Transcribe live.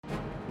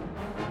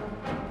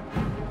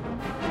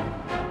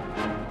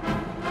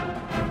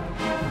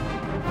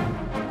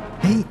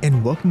Hey,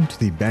 and welcome to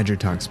the Badger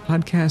Talks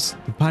podcast,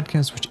 the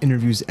podcast which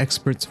interviews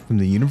experts from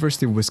the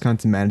University of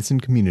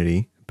Wisconsin-Madison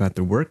community about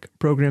their work,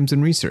 programs,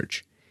 and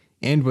research,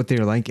 and what they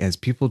are like as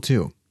people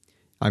too.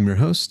 I'm your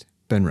host,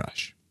 Ben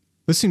Rush.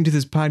 Listening to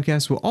this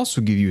podcast will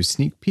also give you a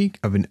sneak peek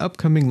of an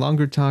upcoming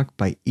longer talk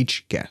by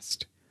each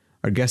guest.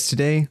 Our guest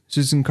today,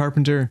 Susan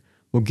Carpenter,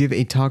 will give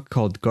a talk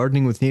called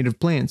Gardening with Native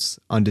Plants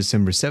on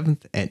December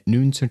 7th at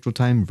noon Central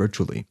Time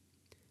virtually.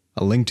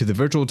 A link to the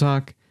virtual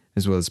talk,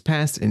 as well as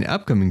past and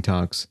upcoming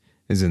talks,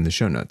 is in the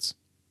show notes.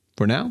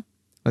 For now,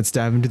 let's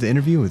dive into the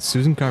interview with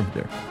Susan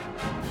Carpenter.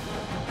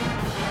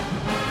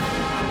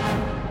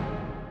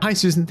 Hi,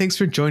 Susan. Thanks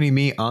for joining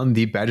me on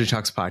the Badger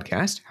Talks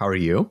podcast. How are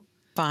you?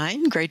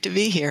 Fine. Great to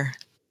be here.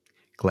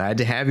 Glad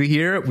to have you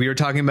here. We are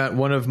talking about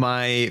one of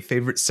my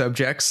favorite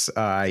subjects.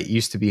 I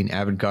used to be an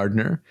avid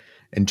gardener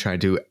and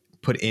tried to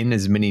put in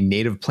as many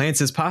native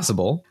plants as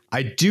possible.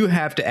 I do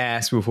have to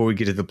ask before we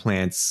get to the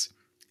plants,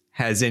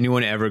 has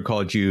anyone ever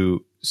called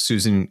you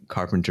Susan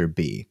Carpenter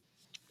B?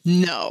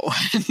 No,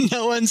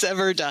 no one's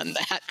ever done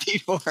that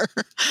before.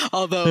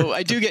 Although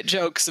I do get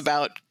jokes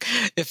about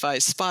if I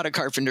spot a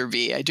Carpenter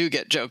bee, I do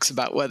get jokes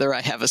about whether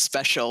I have a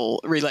special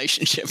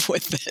relationship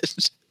with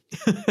it.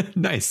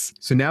 Nice.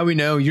 So now we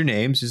know your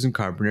name, Susan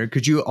Carpenter.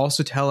 Could you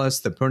also tell us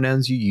the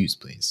pronouns you use,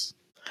 please?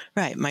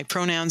 Right. My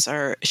pronouns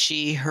are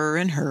she, her,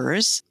 and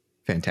hers.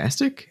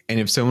 Fantastic. And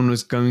if someone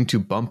was going to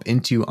bump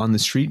into you on the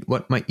street,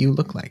 what might you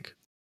look like?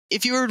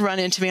 If you were to run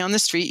into me on the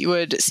street, you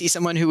would see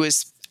someone who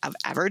was of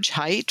average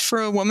height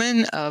for a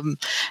woman,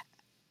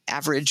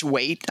 average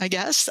weight, I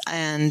guess,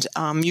 and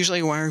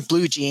usually wearing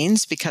blue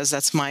jeans because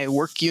that's my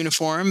work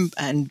uniform,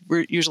 and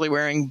we're usually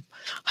wearing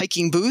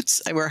hiking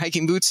boots. I wear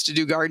hiking boots to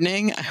do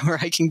gardening. I wear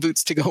hiking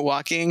boots to go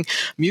walking.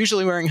 I'm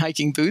usually wearing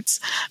hiking boots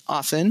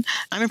often.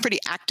 I'm a pretty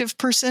active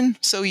person,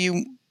 so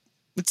you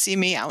would see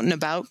me out and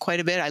about quite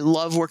a bit. I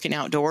love working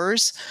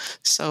outdoors,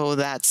 so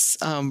that's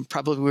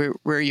probably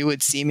where you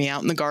would see me,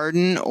 out in the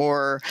garden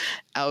or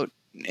out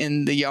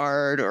in the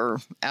yard or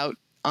out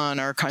on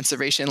our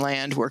conservation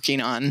land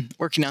working on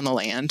the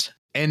land.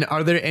 And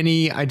are there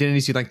any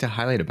identities you'd like to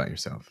highlight about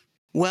yourself?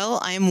 Well,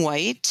 I am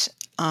white.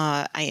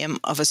 I am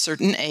of a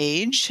certain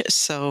age,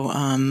 so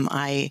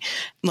I,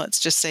 let's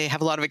just say, have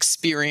a lot of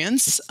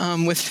experience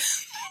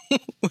with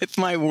with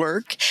my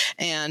work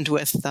and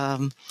with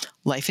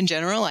life in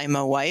general. I'm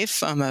a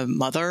wife. I'm a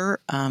mother,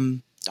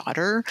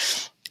 daughter,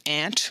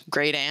 aunt,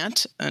 great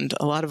aunt, and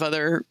a lot of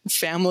other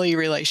family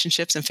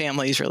relationships, and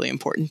family is really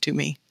important to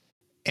me.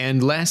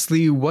 And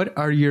lastly, what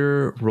are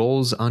your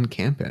roles on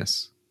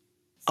campus?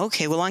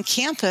 Okay, well, on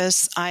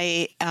campus,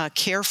 I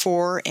care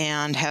for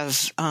and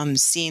have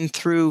seen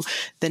through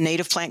the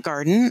Native Plant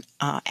Garden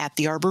at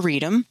the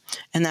Arboretum,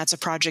 and that's a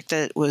project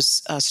that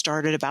was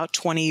started about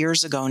 20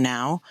 years ago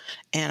now,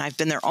 and I've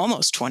been there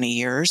almost 20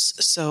 years.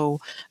 So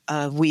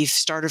we've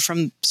started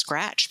from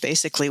scratch,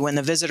 basically, when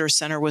the Visitor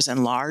Center was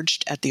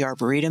enlarged at the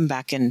Arboretum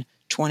back in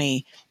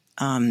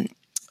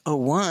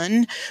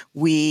 2001.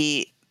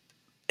 We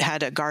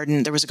had a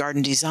garden. There was a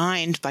garden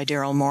designed by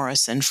Daryl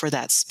Morrison for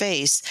that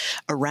space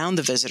around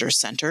the visitor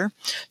center.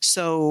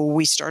 So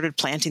we started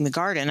planting the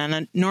garden.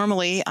 And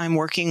normally I'm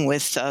working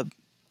with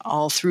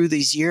all through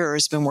these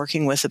years, been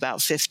working with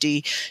about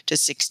 50 to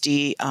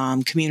 60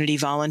 community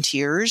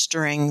volunteers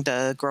during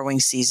the growing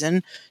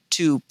season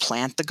to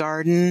plant the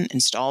garden,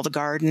 install the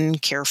garden,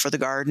 care for the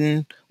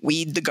garden,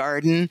 weed the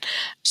garden.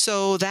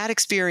 So that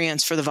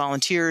experience for the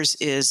volunteers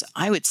is,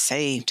 I would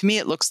say, to me,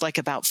 it looks like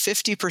about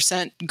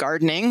 50%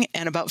 gardening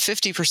and about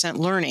 50%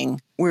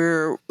 learning.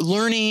 We're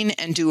learning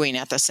and doing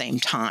at the same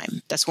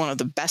time. That's one of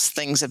the best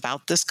things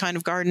about this kind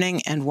of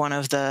gardening, and one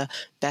of the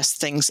best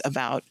things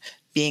about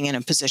being in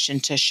a position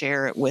to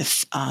share it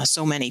with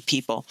so many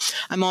people.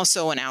 I'm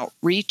also an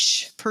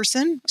outreach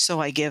person,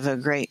 so I give a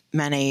great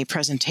many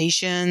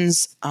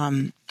presentations,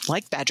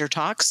 like Badger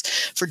Talks,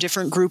 for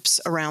different groups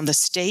around the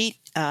state.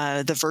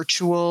 The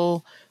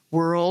virtual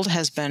world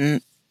has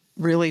been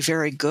really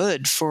very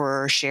good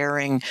for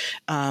sharing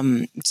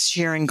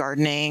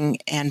gardening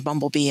and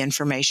bumblebee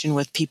information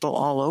with people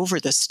all over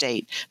the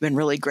state. I've been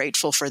really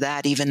grateful for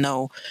that, even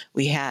though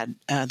we had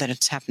that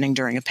it's happening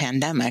during a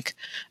pandemic.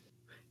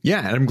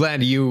 Yeah, and I'm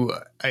glad you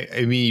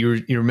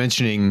were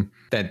mentioning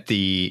that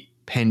the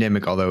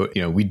pandemic, although,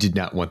 we did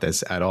not want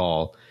this at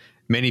all,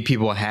 many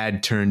people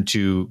had turned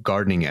to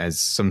gardening as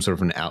some sort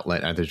of an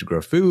outlet, either to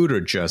grow food or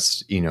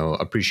just,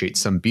 appreciate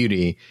some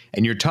beauty.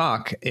 And your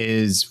talk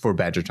is, for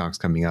Badger Talks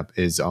coming up,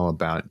 is all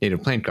about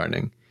native plant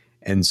gardening.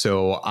 And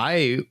so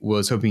I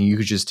was hoping you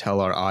could just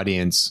tell our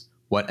audience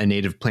what a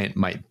native plant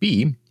might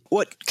be.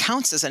 What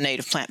counts as a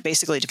native plant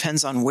basically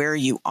depends on where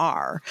you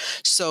are.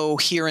 So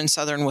here in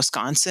southern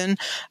Wisconsin,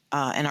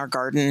 and our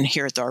garden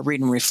here at the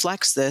Arboretum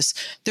reflects this,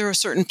 there are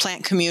certain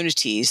plant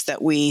communities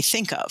that we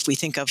think of. We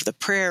think of the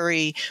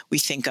prairie, we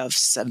think of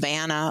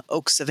savanna,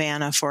 oak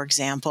savanna, for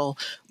example,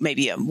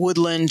 maybe a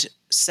woodland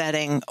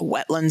setting, a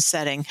wetland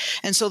setting.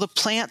 And so the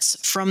plants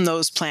from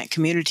those plant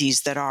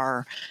communities that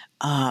are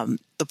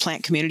the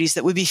plant communities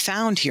that would be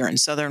found here in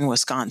southern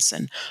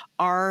Wisconsin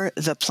are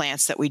the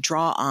plants that we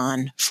draw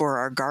on for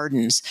our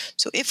gardens.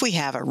 So if we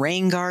have a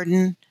rain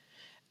garden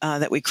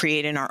that we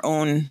create in our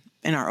own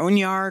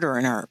yard or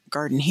in our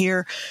garden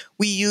here,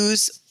 we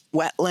use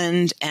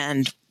wetland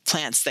and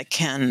plants that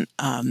can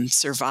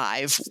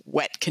survive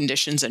wet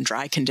conditions and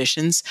dry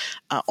conditions,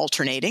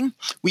 alternating.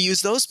 We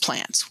use those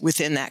plants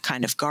within that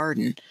kind of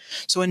garden.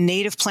 So a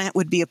native plant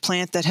would be a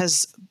plant that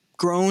has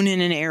grown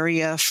in an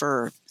area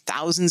for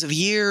thousands of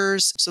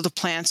years. So the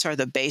plants are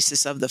the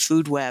basis of the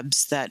food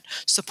webs that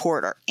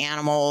support our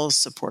animals,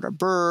 support our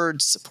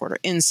birds, support our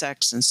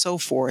insects, and so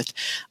forth.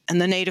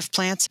 And the native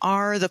plants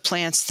are the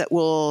plants that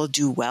will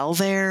do well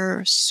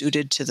there,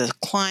 suited to the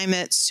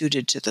climate,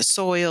 suited to the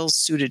soils,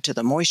 suited to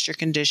the moisture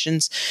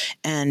conditions.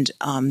 And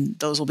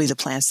those will be the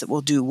plants that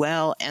will do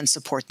well and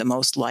support the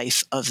most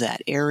life of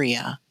that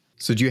area.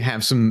 So do you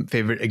have some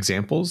favorite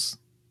examples?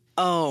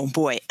 Oh,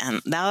 boy.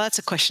 And now that's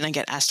a question I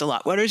get asked a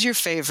lot. What is your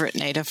favorite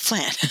native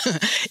plant?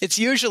 It's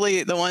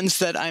usually the ones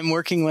that I'm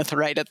working with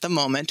right at the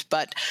moment,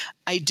 but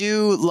I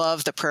do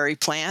love the prairie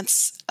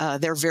plants.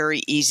 They're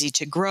very easy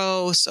to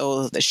grow.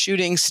 So the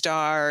shooting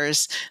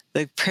stars,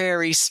 the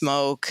prairie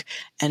smoke,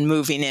 and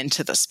moving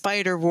into the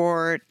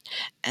spiderwort,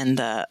 and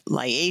the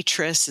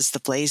liatris is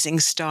the blazing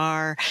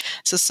star.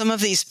 So some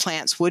of these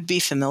plants would be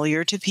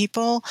familiar to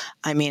people.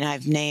 I mean,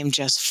 I've named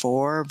just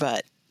 4,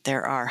 but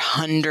there are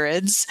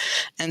hundreds.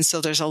 And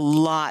so there's a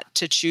lot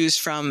to choose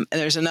from.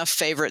 There's enough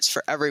favorites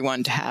for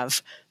everyone to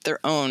have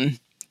their own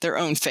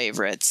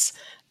favorites.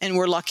 And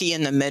we're lucky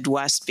in the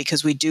Midwest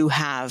because we do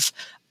have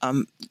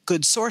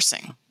good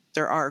sourcing.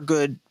 There are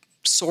good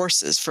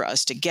sources for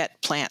us to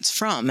get plants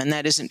from, and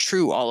that isn't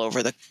true all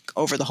over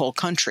the whole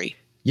country.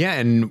 Yeah,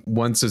 and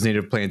once those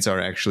native plants are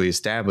actually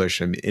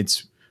established, I mean,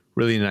 it's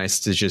really nice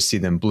to just see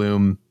them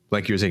bloom,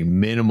 like you're saying,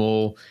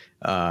 minimal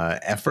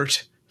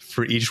effort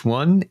for each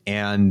one.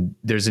 And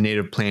there's a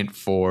native plant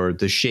for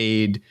the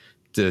shade,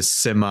 the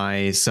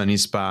semi-sunny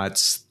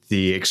spots,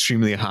 the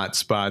extremely hot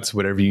spots,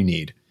 whatever you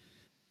need.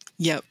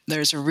 Yep,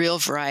 there's a real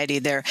variety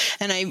there.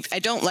 And I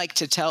don't like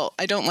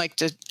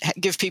to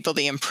give people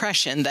the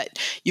impression that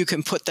you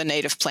can put the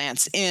native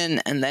plants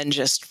in and then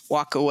just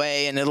walk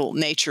away and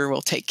nature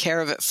will take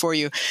care of it for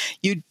you.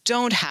 You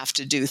don't have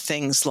to do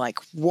things like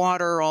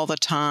water all the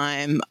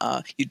time.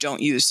 You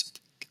don't use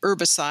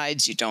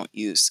herbicides. You don't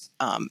use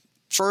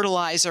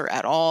fertilizer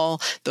at all.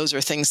 Those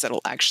are things that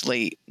will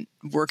actually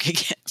work.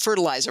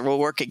 Fertilizer will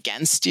work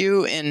against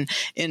you in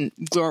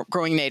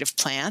growing native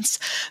plants,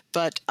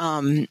 but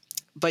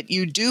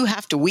you do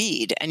have to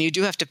weed and you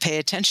do have to pay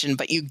attention.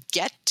 But you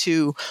get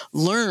to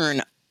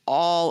learn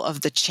all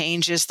of the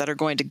changes that are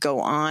going to go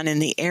on in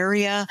the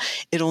area.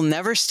 It'll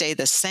never stay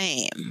the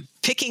same.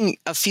 Picking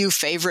a few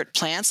favorite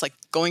plants, like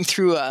going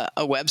through a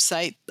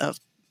website of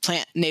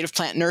native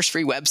plant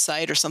nursery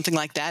website or something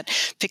like that,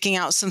 picking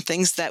out some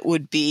things that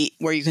would be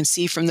where you can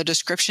see from the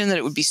description that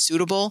it would be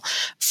suitable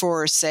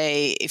for,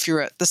 say, if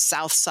you're at the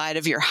south side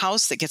of your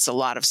house that gets a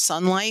lot of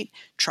sunlight,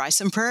 try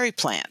some prairie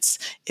plants.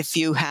 If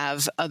you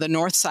have the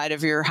north side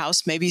of your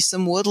house, maybe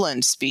some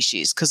woodland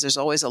species, because there's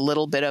always a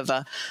little bit of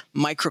a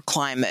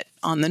microclimate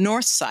on the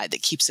north side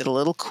that keeps it a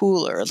little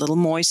cooler, a little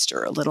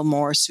moister, a little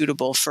more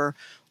suitable for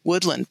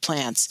woodland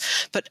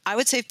plants. But I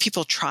would say if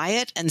people try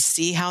it and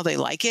see how they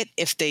like it,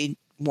 if they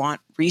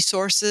want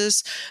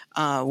resources,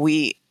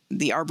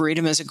 the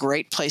Arboretum is a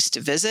great place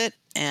to visit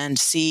and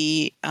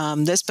see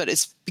this, but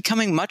it's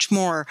becoming much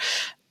more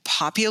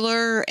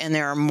popular and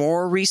there are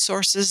more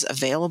resources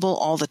available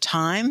all the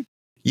time.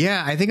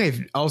 Yeah, I think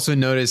I've also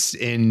noticed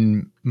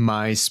in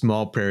my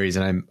small prairies,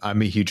 and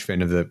I'm a huge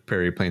fan of the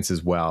prairie plants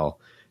as well,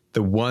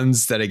 the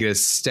ones that I get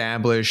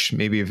established,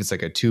 maybe if it's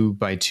like a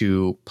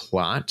 2x2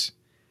 plot,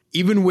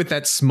 even with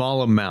that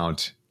small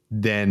amount,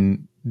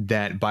 then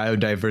that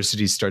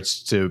biodiversity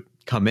starts to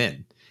come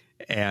in.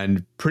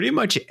 And pretty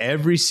much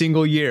every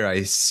single year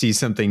I see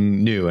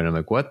something new and I'm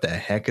like, what the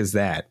heck is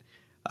that?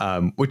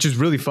 Which is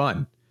really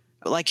fun.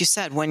 Like you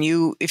said,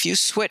 if you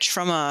switch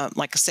from a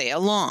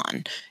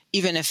lawn,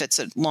 even if it's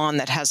a lawn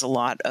that has a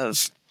lot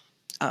of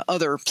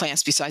other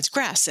plants besides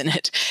grass in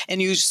it,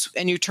 and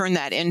you turn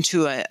that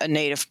into a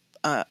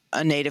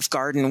native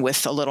garden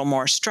with a little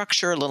more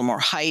structure, a little more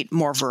height,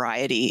 more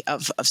variety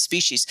of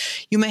species,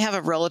 you may have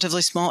a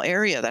relatively small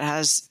area that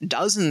has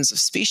dozens of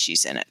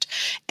species in it.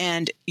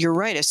 And you're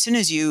right, as soon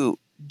as you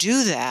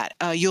do that,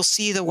 you'll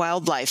see the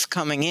wildlife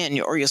coming in,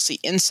 or you'll see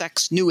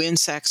insects, new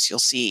insects, you'll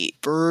see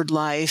bird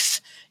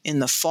life in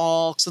the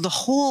fall. So the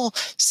whole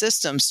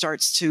system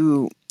starts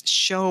to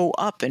show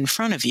up in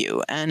front of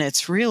you, and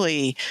it's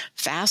really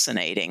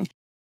fascinating.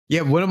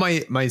 Yeah, one of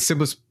my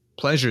simplest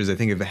pleasures, I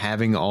think, of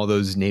having all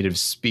those native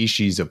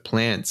species of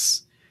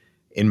plants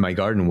in my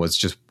garden was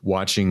just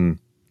watching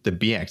the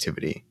bee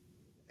activity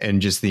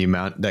and just the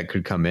amount that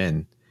could come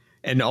in.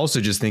 And also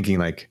just thinking,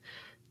 like,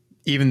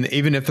 even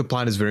if the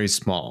plot is very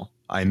small,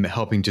 I'm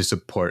helping to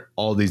support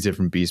all these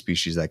different bee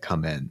species that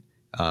come in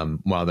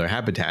while their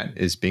habitat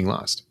is being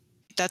lost.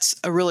 That's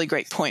a really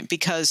great point,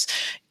 because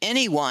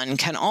anyone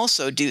can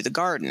also do the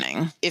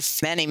gardening.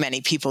 If many,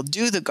 many people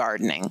do the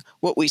gardening,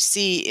 what we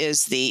see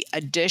is the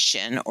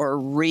addition or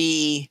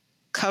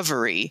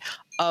recovery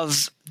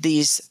of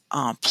these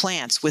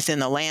plants within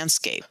the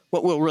landscape.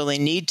 What we'll really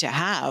need to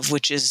have,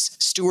 which is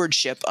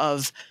stewardship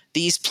of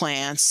these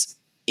plants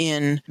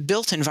in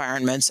built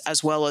environments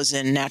as well as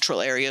in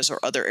natural areas or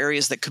other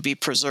areas that could be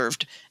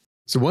preserved.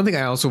 So one thing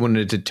I also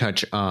wanted to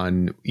touch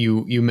on,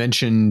 you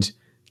mentioned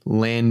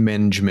land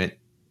management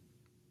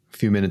a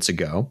few minutes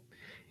ago,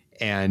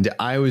 and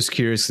I was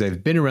curious because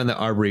I've been around the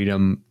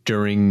Arboretum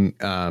during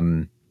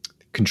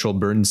controlled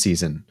burn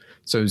season.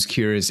 So I was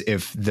curious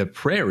if the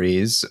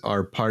prairies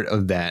are part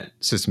of that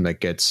system that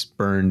gets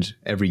burned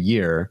every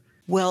year.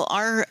 Well,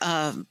 our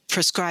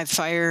prescribed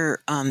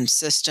fire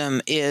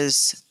system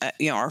is,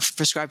 our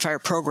prescribed fire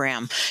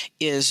program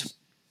is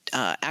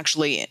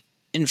actually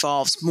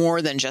involves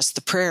more than just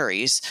the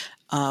prairies.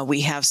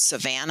 We have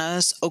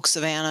savannas, oak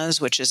savannas,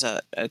 which is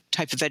a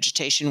type of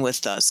vegetation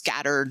with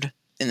scattered,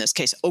 in this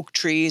case, oak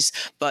trees,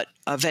 but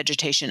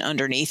vegetation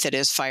underneath that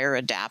is fire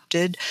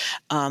adapted.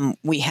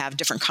 We have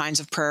different kinds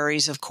of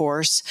prairies, of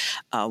course,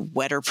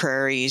 wetter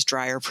prairies,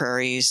 drier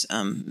prairies,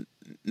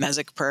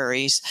 mesic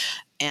prairies,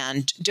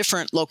 and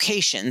different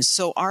locations.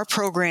 So our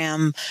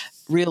program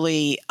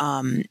really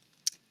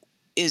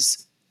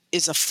is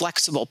a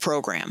flexible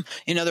program.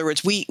 In other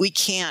words, we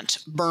can't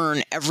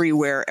burn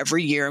everywhere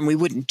every year, and we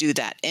wouldn't do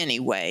that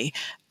anyway,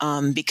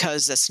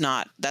 because that's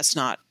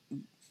not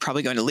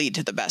probably going to lead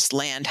to the best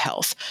land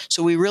health.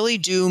 So we really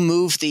do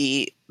move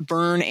the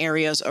burn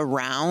areas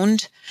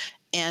around,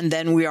 and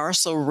then we are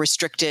also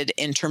restricted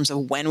in terms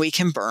of when we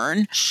can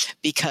burn,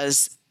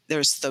 because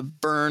there's the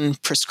burn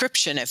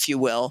prescription, if you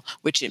will,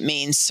 which it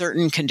means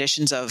certain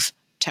conditions of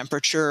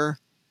temperature,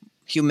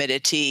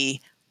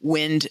 humidity,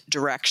 wind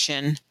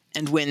direction,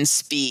 and wind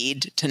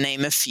speed, to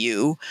name a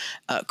few,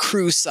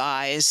 crew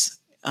size,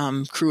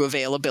 crew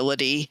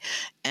availability,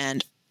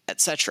 and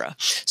etc.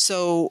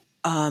 So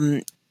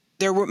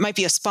there might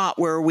be a spot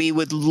where we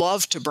would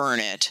love to burn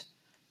it,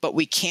 but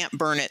we can't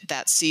burn it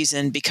that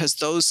season because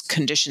those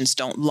conditions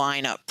don't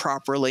line up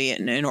properly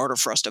in order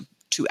for us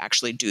to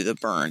actually do the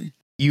burn.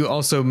 You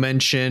also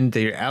mentioned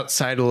that you're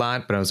outside a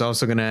lot, but I was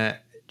also going to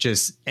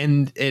just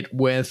end it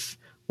with,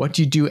 what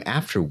do you do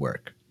after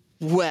work?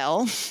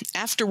 Well,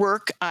 after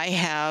work, I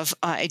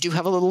do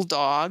have a little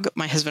dog.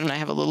 My husband and I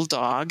have a little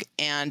dog,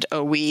 and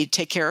we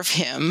take care of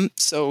him.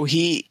 So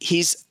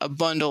he's a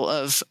bundle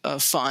of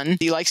fun.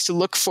 He likes to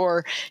look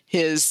for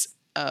his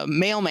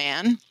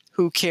mailman,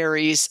 who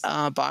carries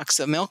a box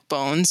of milk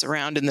bones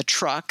around in the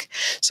truck.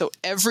 So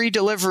every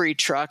delivery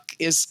truck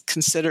is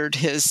considered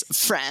his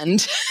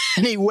friend,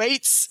 and he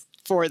waits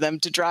for them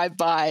to drive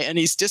by, and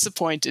he's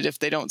disappointed if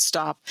they don't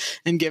stop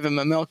and give him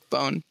a milk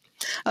bone.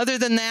 Other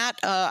than that,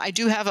 I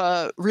do have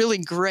a really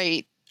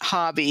great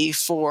hobby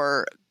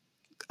for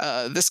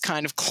this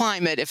kind of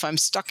climate. If I'm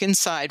stuck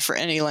inside for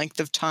any length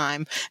of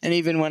time, and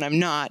even when I'm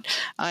not,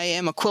 I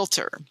am a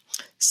quilter.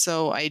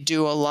 So I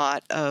do a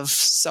lot of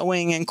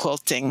sewing and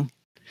quilting.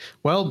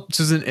 Well,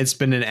 Susan, it's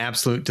been an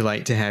absolute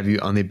delight to have you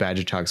on the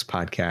Badger Talks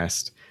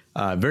podcast.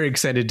 Very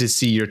excited to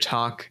see your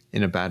talk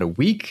in about a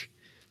week.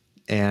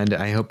 And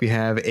I hope you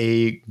have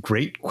a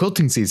great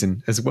quilting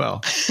season as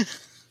well.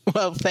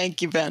 Well,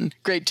 thank you, Ben.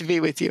 Great to be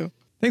with you.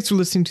 Thanks for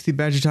listening to the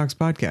Badger Talks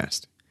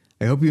podcast.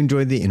 I hope you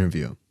enjoyed the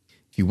interview.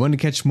 If you want to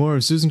catch more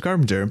of Susan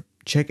Carpenter,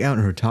 check out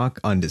her talk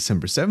on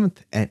December 7th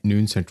at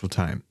noon Central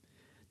Time.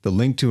 The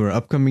link to her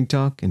upcoming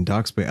talk and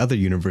talks by other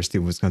University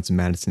of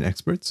Wisconsin-Madison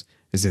experts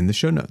is in the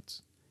show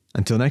notes.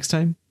 Until next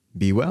time,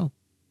 be well.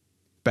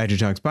 Badger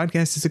Talks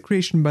podcast is a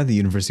creation by the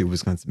University of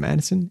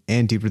Wisconsin-Madison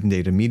and Deeper Than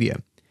Data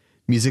Media.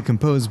 Music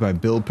composed by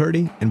Bill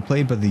Purdy and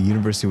played by the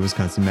University of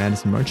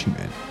Wisconsin-Madison Marching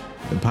Band.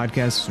 The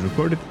podcast was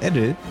recorded,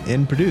 edited,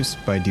 and produced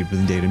by Deeper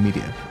Than Data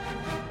Media.